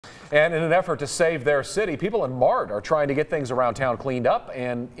And in an effort to save their city, people in Mart are trying to get things around town cleaned up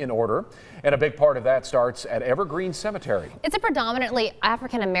and in order. And a big part of that starts at Evergreen Cemetery. It's a predominantly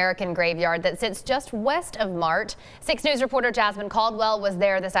African-American graveyard that sits just west of Mart. 6 News reporter Jasmine Caldwell was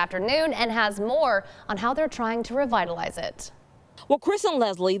there this afternoon and has more on how they're trying to revitalize it. Well, Chris and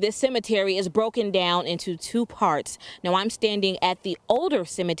Leslie, this cemetery is broken down into 2 parts. Now, I'm standing at the older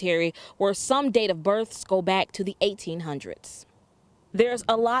cemetery where some date of births go back to the 1800s. There's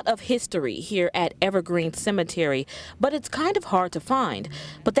a lot of history here at Evergreen Cemetery, but it's kind of hard to find.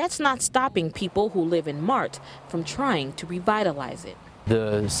 But that's not stopping people who live in Mart from trying to revitalize it.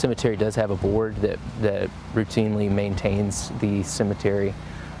 The cemetery does have a board that routinely maintains the cemetery,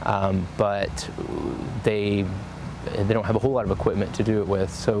 but they don't have a whole lot of equipment to do it with.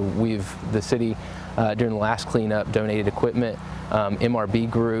 So the city, during the last cleanup, donated equipment. MRB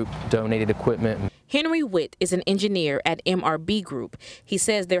Group donated equipment. Henry Witt is an engineer at MRB Group. He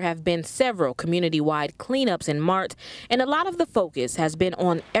says there have been several community-wide cleanups in Mart, and a lot of the focus has been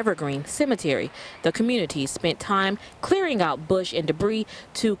on Evergreen Cemetery. The community spent time clearing out bush and debris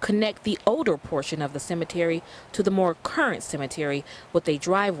to connect the older portion of the cemetery to the more current cemetery with a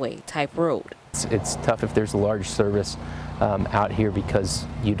driveway-type road. It's tough if there's a large service out here because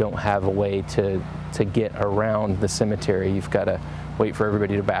you don't have a way to get around the cemetery. You've got to wait for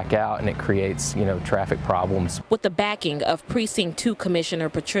everybody to back out, and it creates, traffic problems. With the backing of Precinct 2 Commissioner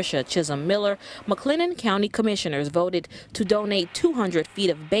Patricia Chisholm Miller, McLennan County Commissioners voted to donate 200 feet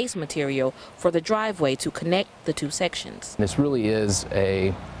of base material for the driveway to connect the 2 sections. This really is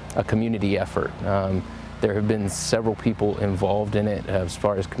a community effort. There have been several people involved in it as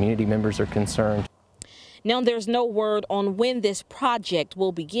far as community members are concerned. Now, there's no word on when this project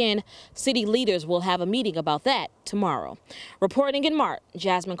will begin. City leaders will have a meeting about that tomorrow. Reporting in Mart,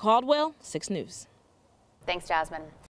 Jasmine Caldwell, 6 News. Thanks, Jasmine.